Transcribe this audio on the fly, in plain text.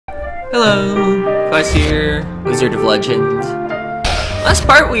Hello, Quest here, Wizard of Legend. Last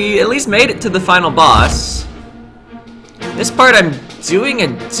part we at least made it to the final boss. This part I'm doing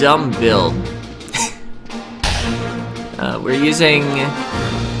a dumb build. We're using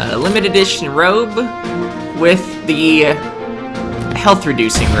a limited edition robe with the health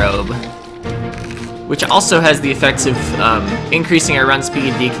reducing robe, which also has the effects of increasing our run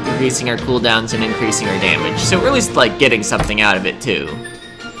speed, decreasing our cooldowns, and increasing our damage. So we're at least like getting something out of it too.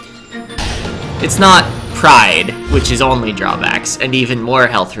 It's not Pride, which is only drawbacks, and even more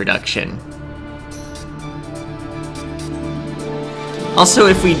health reduction. Also,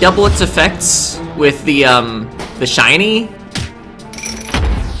 if we double its effects with the shiny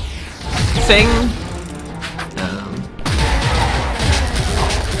thing,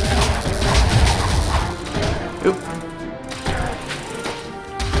 oop.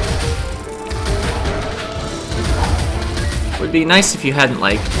 Would be nice if you hadn't,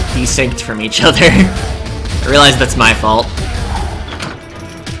 like, desynced from each other. I realize that's my fault.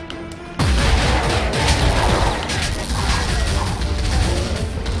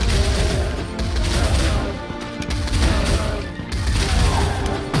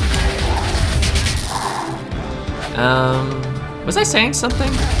 Was I saying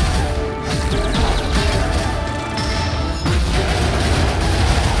something?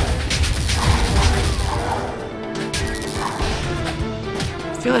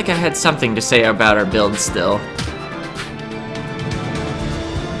 I feel like I had something to say about our build still.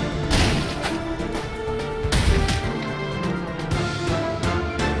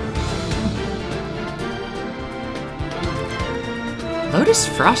 Lotus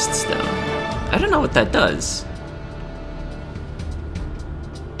Froststone. I don't know what that does.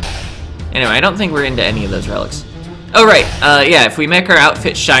 Anyway, I don't think we're into any of those relics. Oh right, yeah, if we make our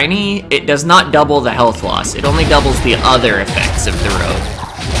outfit shiny, it does not double the health loss. It only doubles the other effects of the robe.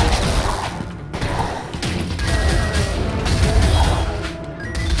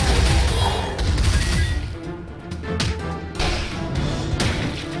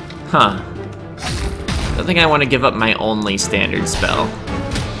 Huh. Don't think I want to give up my only standard spell.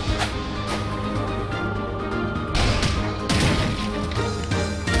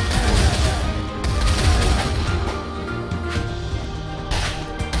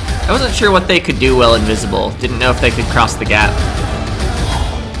 I wasn't sure what they could do while invisible. Didn't know if they could cross the gap.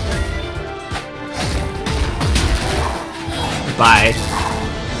 Bye.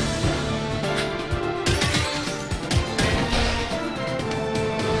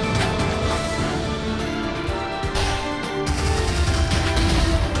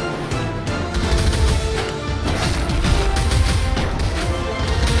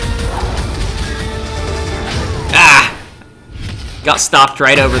 Got stopped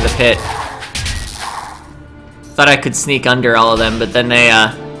right over the pit. Thought I could sneak under all of them, but then they,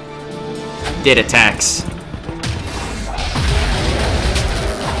 did attacks.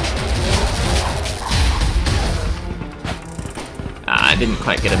 I didn't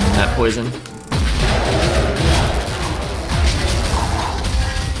quite get him in that poison.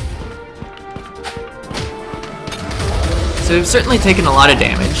 So we've certainly taken a lot of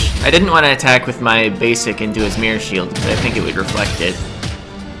damage. I didn't want to attack with my basic into his mirror shield because I think it would reflect it.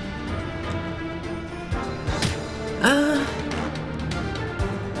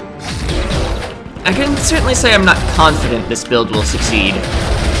 I can certainly say I'm not confident this build will succeed.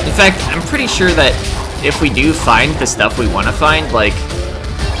 In fact, I'm pretty sure that if we do find the stuff we want to find, like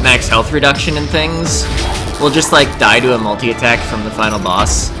max health reduction and things, we'll just like die to a multi-attack from the final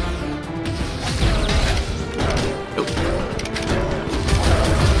boss.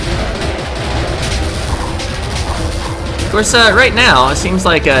 Of course, right now, it seems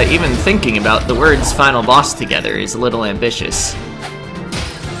like even thinking about the words final boss together is a little ambitious.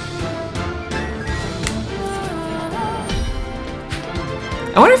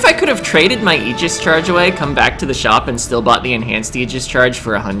 I wonder if I could have traded my Aegis charge away, come back to the shop, and still bought the enhanced Aegis charge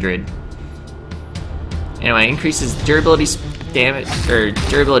for 100. Anyway, increases durability, damage, or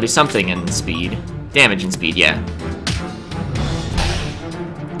durability something and speed. Damage and speed, yeah.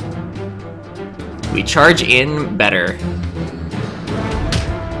 We charge in better.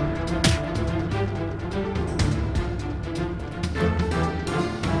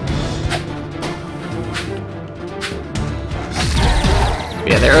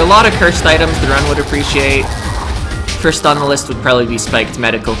 Yeah, there are a lot of cursed items the run would appreciate. First on the list would probably be Spiked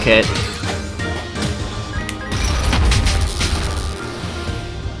Medical Kit.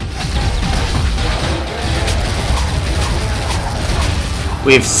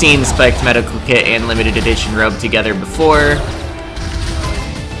 We've seen Spiked Medical Kit and Limited Edition Robe together before.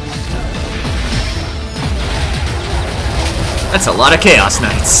 That's a lot of Chaos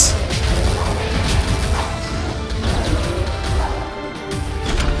Knights.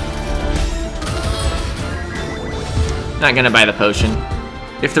 Not gonna buy the potion.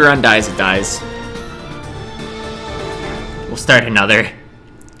 If the run dies, it dies. We'll start another.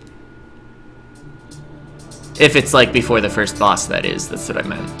 If it's like before the first boss, that is. That's what I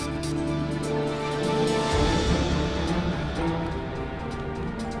meant.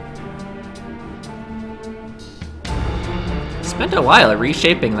 Spent a while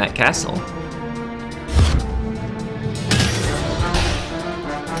reshaping that castle.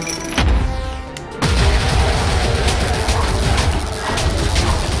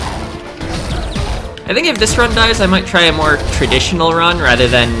 I think if this run dies, I might try a more traditional run rather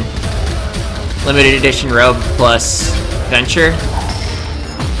than limited edition robe plus venture.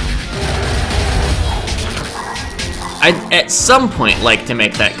 I'd at some point like to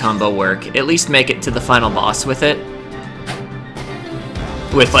make that combo work, at least make it to the final boss with it.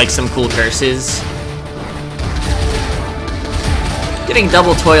 With like some cool curses. Getting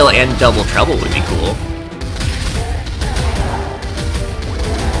double toil and double trouble would be cool.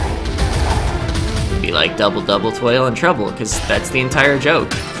 Be like double toil and trouble, because that's the entire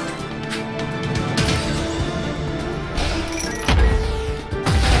joke.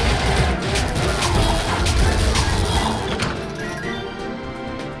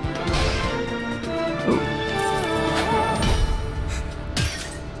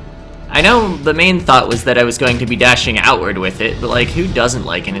 I know the main thought was that I was going to be dashing outward with it, but like, who doesn't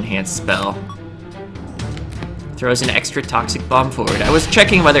like an enhanced spell? Throws an extra toxic bomb forward. I was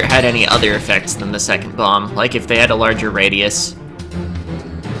checking whether it had any other effects than the second bomb, like if they had a larger radius.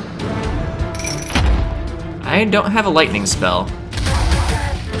 I don't have a lightning spell.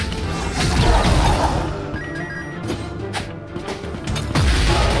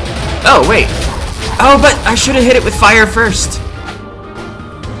 Oh, wait. Oh, but I should have hit it with fire first.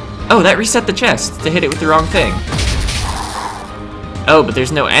 Oh, that reset the chest to hit it with the wrong thing. Oh, but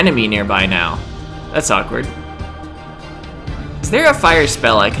there's no enemy nearby now. That's awkward. Is there a fire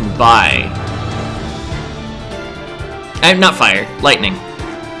spell I can buy? Not fire, lightning.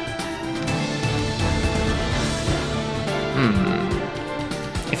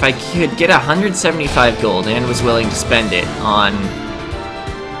 If I could get 175 gold and was willing to spend it on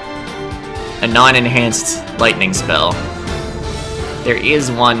a non-enhanced lightning spell. There is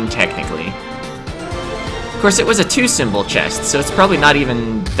one, technically. Of course, it was a 2-symbol chest, so it's probably not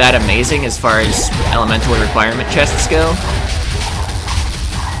even that amazing as far as elemental requirement chests go.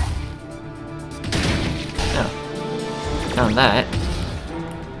 Oh. Found that.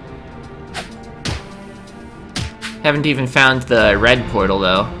 Haven't even found the red portal,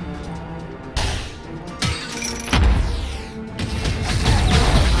 though.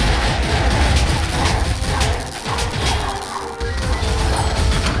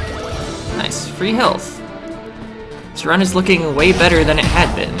 Nice, free health. This run is looking way better than it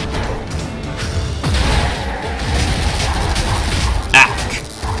had been.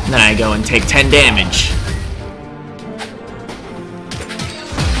 Ah! And then I go and take 10 damage.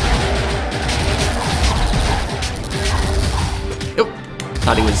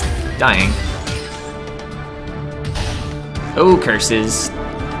 Thought he was dying. Oh, curses.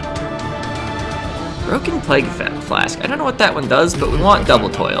 Broken Plague Flask. I don't know what that one does, but we want double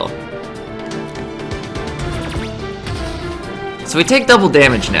toil. So we take double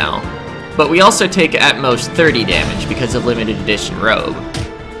damage now, but we also take at most 30 damage because of limited edition robe.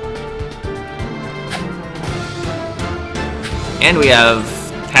 And we have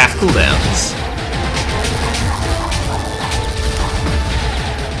half cooldowns.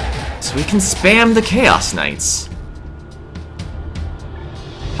 So we can spam the Chaos Knights.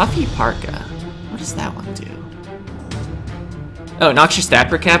 Puffy Parka. What does that one do? Oh, Noxious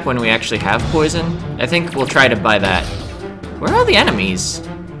Apricap when we actually have poison? I think we'll try to buy that. Where are all the enemies?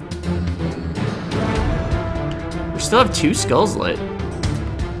 We still have 2 skulls lit.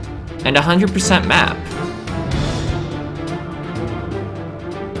 And 100% map.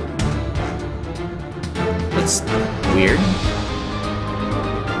 That's weird.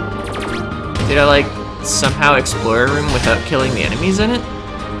 Did I, like, somehow explore a room without killing the enemies in it?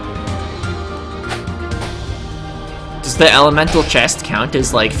 Does the elemental chest count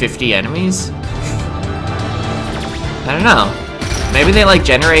as, like, 50 enemies? I don't know. Maybe they, like,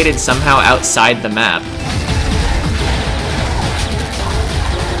 generated somehow outside the map.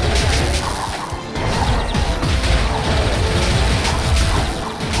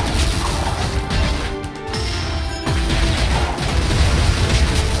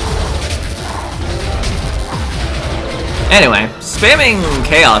 Anyway, spamming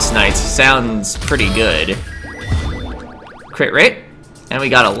Chaos Knights sounds pretty good. Crit rate, and we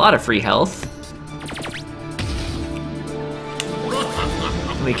got a lot of free health.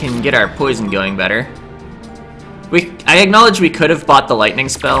 We can get our poison going better. I acknowledge we could have bought the lightning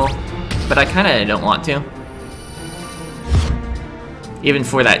spell, but I kinda don't want to. Even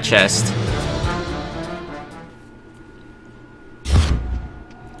for that chest.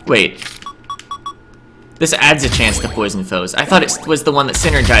 Wait. This adds a chance to poison foes. I thought it was the one that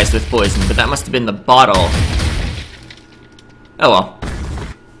synergized with poison, but that must have been the bottle. Oh well.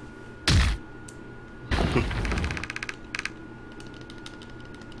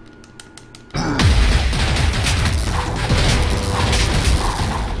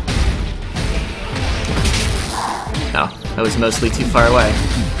 Oh, I was mostly too far away.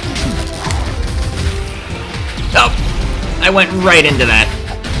 Oh, I went right into that.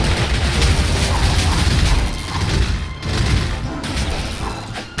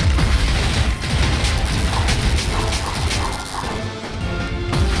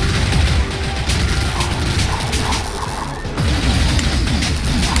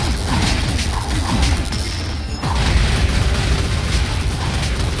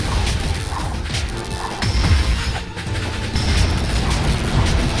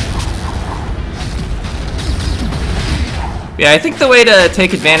 Yeah, I think the way to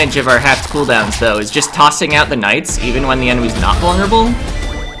take advantage of our halved cooldowns, though, is just tossing out the knights, even when the enemy's not vulnerable.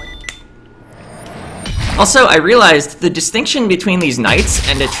 Also, I realized the distinction between these knights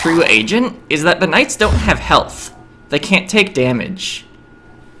and a true agent is that the knights don't have health. They can't take damage.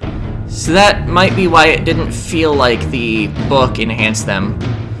 So that might be why it didn't feel like the book enhanced them.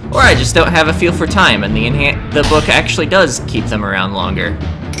 Or I just don't have a feel for time, and the book actually does keep them around longer.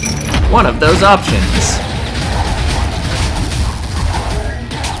 One of those options.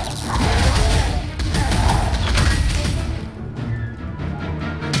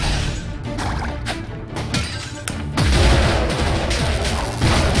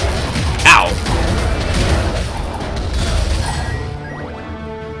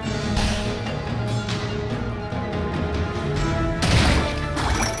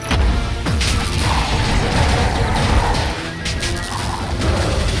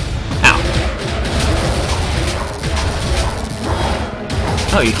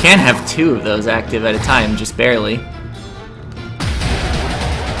 Oh, you can have two of those active at a time, just barely.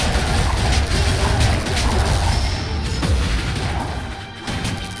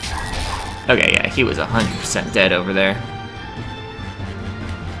 Okay, yeah, he was 100% dead over there.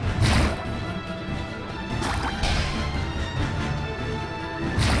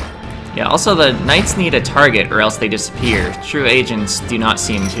 Yeah, also the knights need a target or else they disappear. True agents do not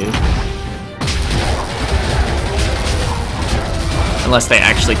seem to. Unless they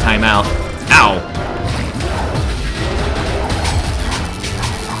actually time out. Ow!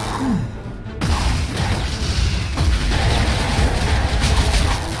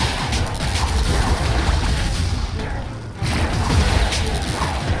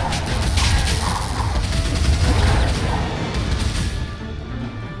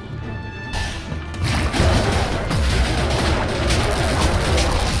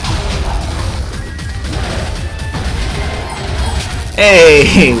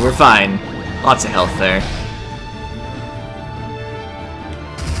 Hey, we're fine. Lots of health there.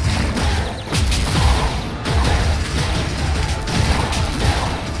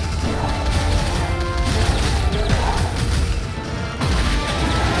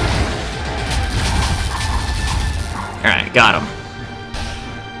 Alright, got him.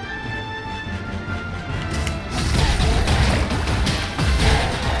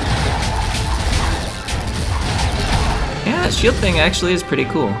 Yeah, that shield thing actually is pretty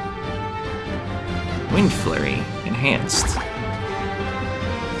cool. Wind Flurry, enhanced.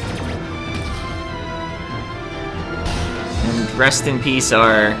 And Rest in Peace,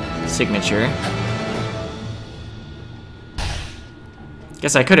 our signature.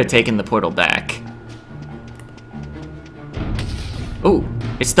 Guess I could have taken the portal back. Ooh,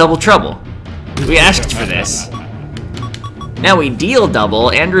 it's double trouble. We asked for this. Now we deal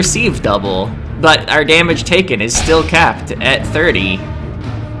double and receive double, but our damage taken is still capped at 30.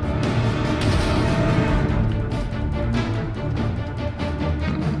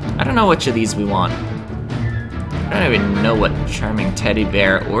 I don't know which of these we want. I don't even know what Charming Teddy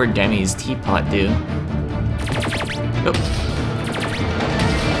Bear or Demi's Teapot do. Oh.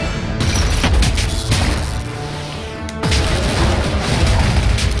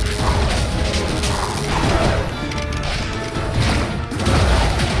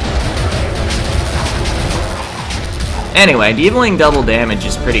 Anyway, dealing double damage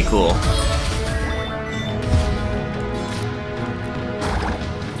is pretty cool.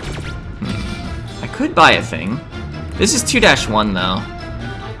 I could buy a thing. This is 2-1 though.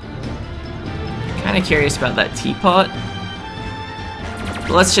 Kinda curious about that teapot.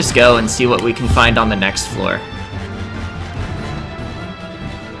 But let's just go and see what we can find on the next floor.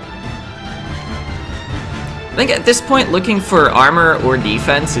 think at this point, looking for armor or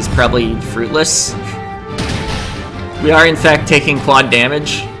defense is probably fruitless. We are, in fact, taking quad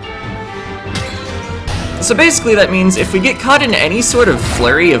damage. So basically that means if we get caught in any sort of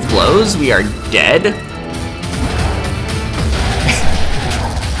flurry of blows, we are dead.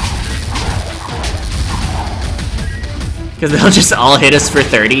 Because they'll just all hit us for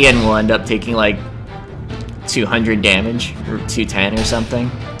 30 and we'll end up taking like 200 damage, or 210 or something.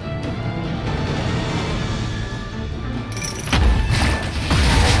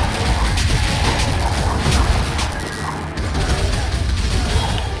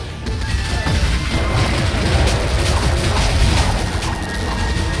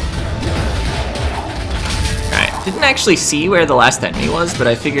 Didn't actually see where the last enemy was, but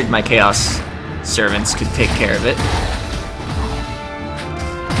I figured my Chaos servants could take care of it.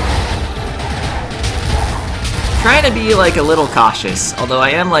 Trying to be like a little cautious, although I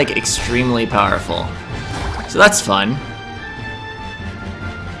am like extremely powerful. So that's fun.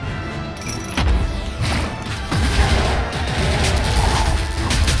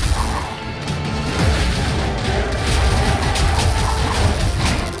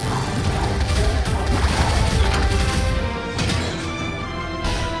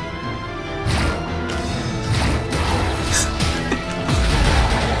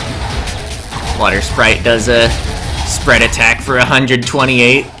 Water Sprite does a spread attack for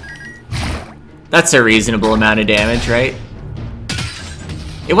 128. That's a reasonable amount of damage, right?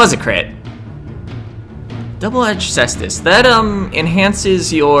 It was a crit. Double-edged cestus. That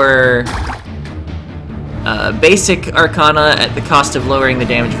enhances your basic arcana at the cost of lowering the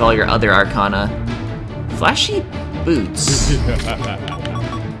damage of all your other arcana. Flashy boots.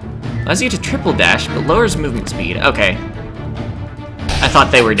 Allows you to triple dash, but lowers movement speed. Okay. I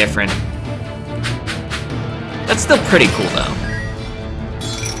thought they were different. That's still pretty cool, though.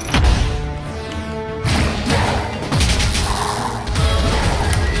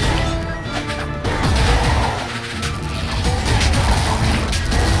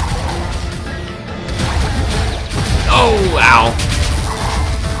 Oh, ow.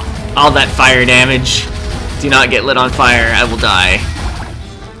 All that fire damage. Do not get lit on fire, I will die.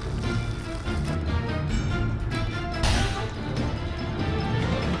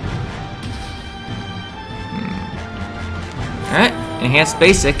 Alright, enhanced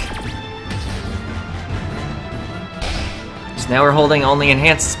basic. So now we're holding only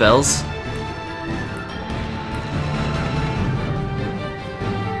enhanced spells.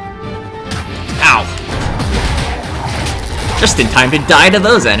 Ow! Just in time to die to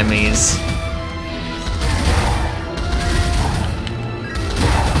those enemies.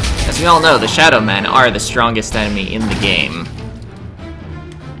 As we all know, the Shadow Men are the strongest enemy in the game.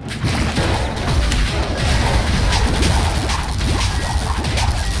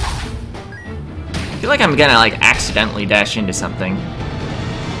 I feel like I'm gonna like accidentally dash into something.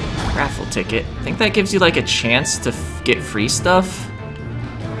 Raffle ticket. I think that gives you like a chance to get free stuff.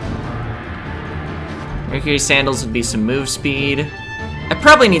 Mercury sandals would be some move speed. I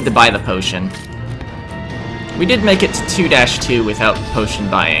probably need to buy the potion. We did make it to 2-2 without potion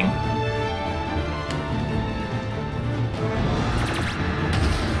buying.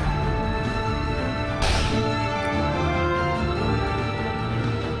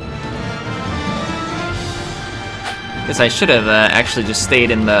 Guess I should have actually just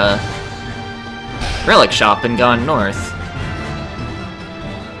stayed in the relic shop and gone north.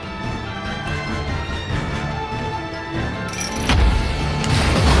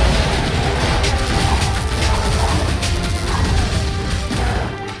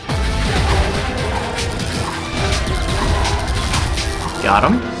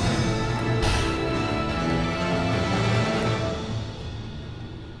 Got him.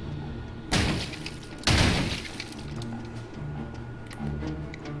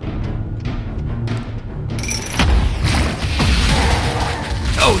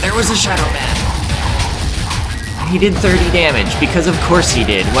 Oh, there was a Shadow Man! He did 30 damage, because of course he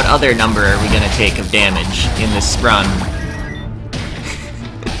did. What other number are we gonna take of damage in this run?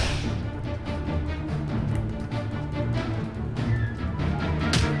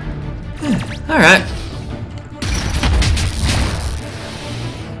 Alright.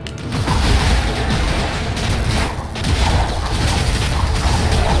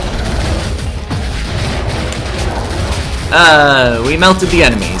 We melted the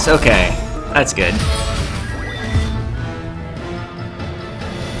enemies. Okay. That's good.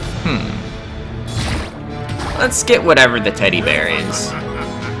 Let's get whatever the teddy bear is.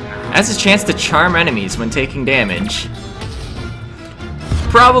 Has a chance to charm enemies when taking damage.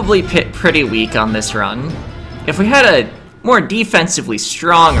 Probably pretty weak on this run. If we had a more defensively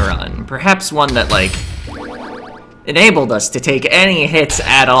strong run, perhaps one that, like, enabled us to take any hits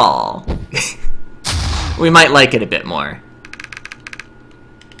at all, we might like it a bit more.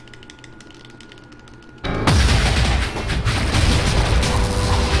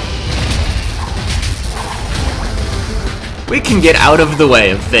 We can get out of the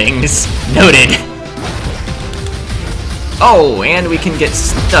way of things. Noted. Oh, and we can get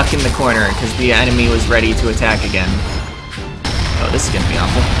stuck in the corner because the enemy was ready to attack again. Oh, this is gonna be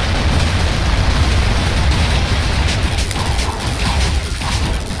awful.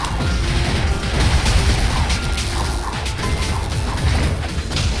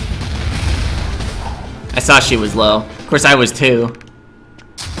 I saw she was low. Of course, I was too.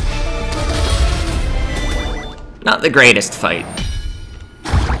 Not the greatest fight.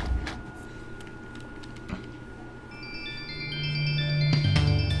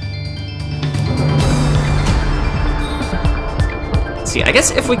 Let's see, I guess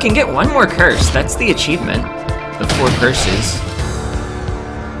if we can get one more curse, that's the achievement. The 4 curses.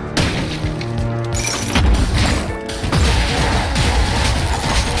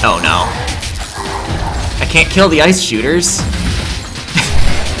 Oh no. I can't kill the ice shooters.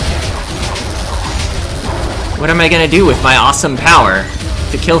 What am I gonna do with my awesome power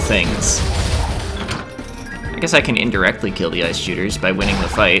to kill things? I guess I can indirectly kill the ice shooters by winning the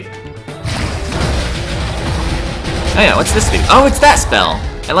fight. Oh yeah, what's this do? Oh, it's that spell!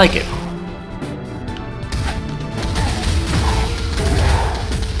 I like it.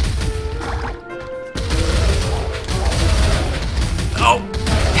 Oh!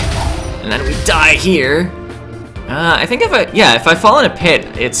 And then we die here. I think if I fall in a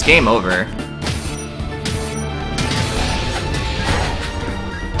pit, it's game over.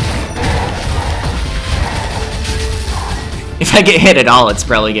 If I get hit at all, it's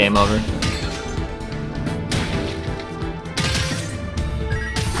probably game over.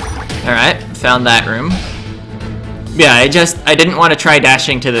 Alright, found that room. Yeah, I didn't want to try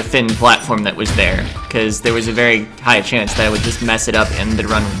dashing to the thin platform that was there, because there was a very high chance that I would just mess it up and the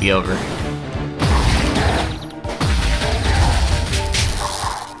run would be over.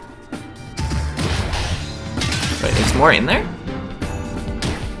 Wait, there's more in there?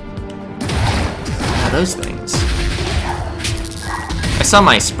 Ah, those things. I saw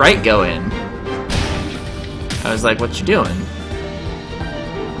my sprite go in. I was like, what you doing?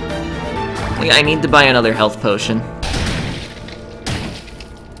 I need to buy another health potion.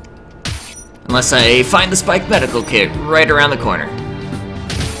 Unless I find the spiked medical kit right around the corner.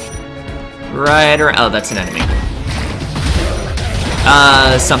 Right around— oh, that's an enemy.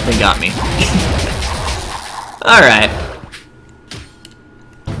 Something got me. Alright.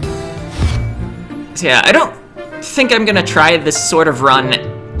 So yeah, I don't think I'm gonna try this sort of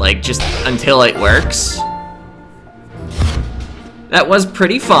run, like, just until it works. That was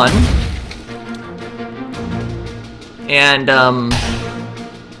pretty fun. And, I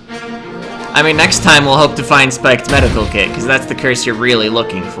mean, next time we'll hope to find Spiked Medical Kit, because that's the curse you're really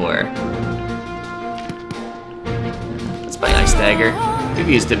looking for. Let's buy Ice Dagger. We've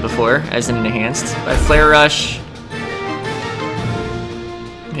used it before as an enhanced. Buy Flare Rush.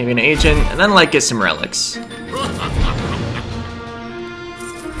 Maybe an agent, and then, like, get some relics.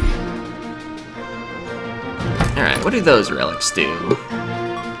 Alright, what do those relics do?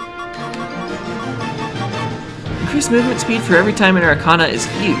 Increase movement speed for every time an Arcana is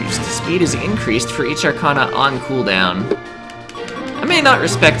used. Speed is increased for each Arcana on cooldown. I may not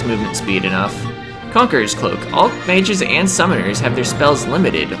respect movement speed enough. Conqueror's Cloak. All mages and summoners have their spells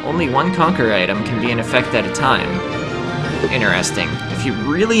limited. Only one Conqueror item can be in effect at a time. Interesting. If you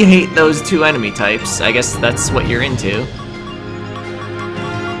really hate those 2 enemy types, I guess that's what you're into.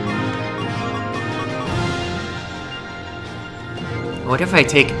 What if I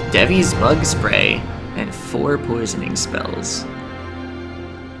take Devi's Bug Spray and 4 poisoning spells?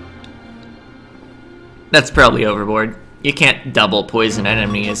 That's probably overboard. You can't double poison an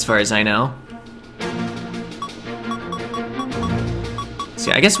enemy as far as I know. So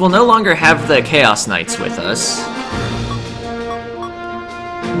yeah, I guess we'll no longer have the Chaos Knights with us.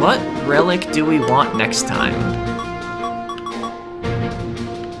 What relic do we want next time?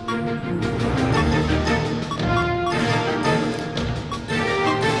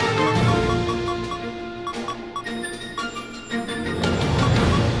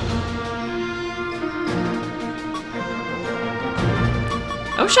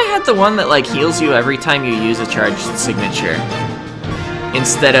 I wish I had the one that, like, heals you every time you use a charged signature,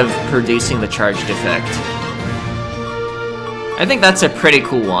 instead of producing the charged effect. I think that's a pretty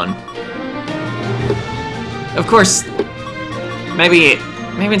cool one. Of course, maybe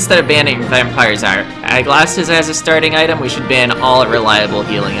Maybe instead of banning Vampire's eyeglasses as a starting item, we should ban all reliable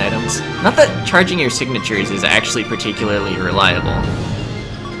healing items. Not that charging your signatures is actually particularly reliable.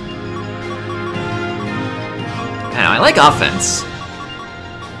 I don't know, I like offense.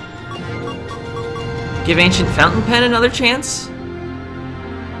 Give Ancient Fountain Pen another chance?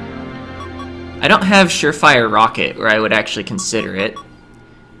 I don't have Surefire Rocket, where I would actually consider it.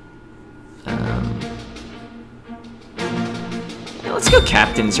 Let's go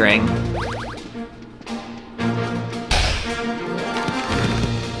Captain's Ring.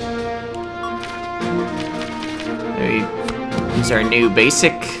 Maybe use our new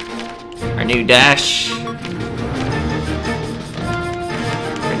basic, our new dash,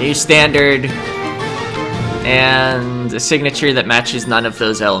 our new standard, and a signature that matches none of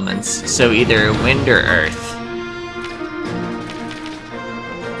those elements. So either wind or earth.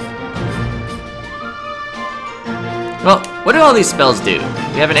 Well, what do all these spells do?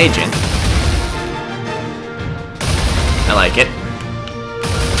 We have an agent. I like it.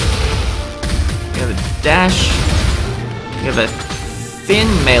 We have a dash. We have a thin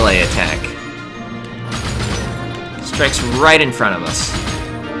melee attack. Strikes right in front of us.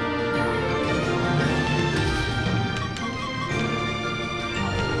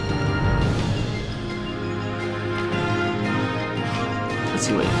 Let's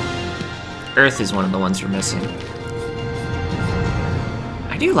see what... Earth is one of the ones we're missing.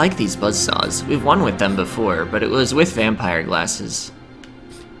 I do like these buzzsaws. We've won with them before, but it was with vampire glasses.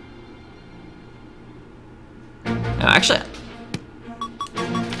 No, actually,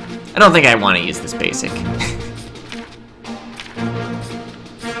 I don't think I want to use this basic.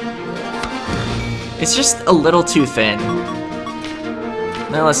 It's just a little too thin.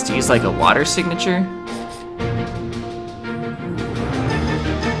 Now let's use like a water signature.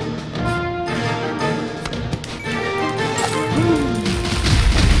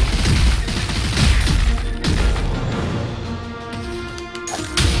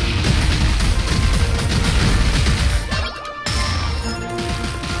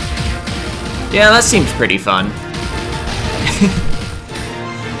 Yeah, that seems pretty fun.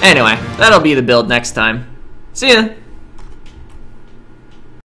 Anyway, that'll be the build next time. See ya!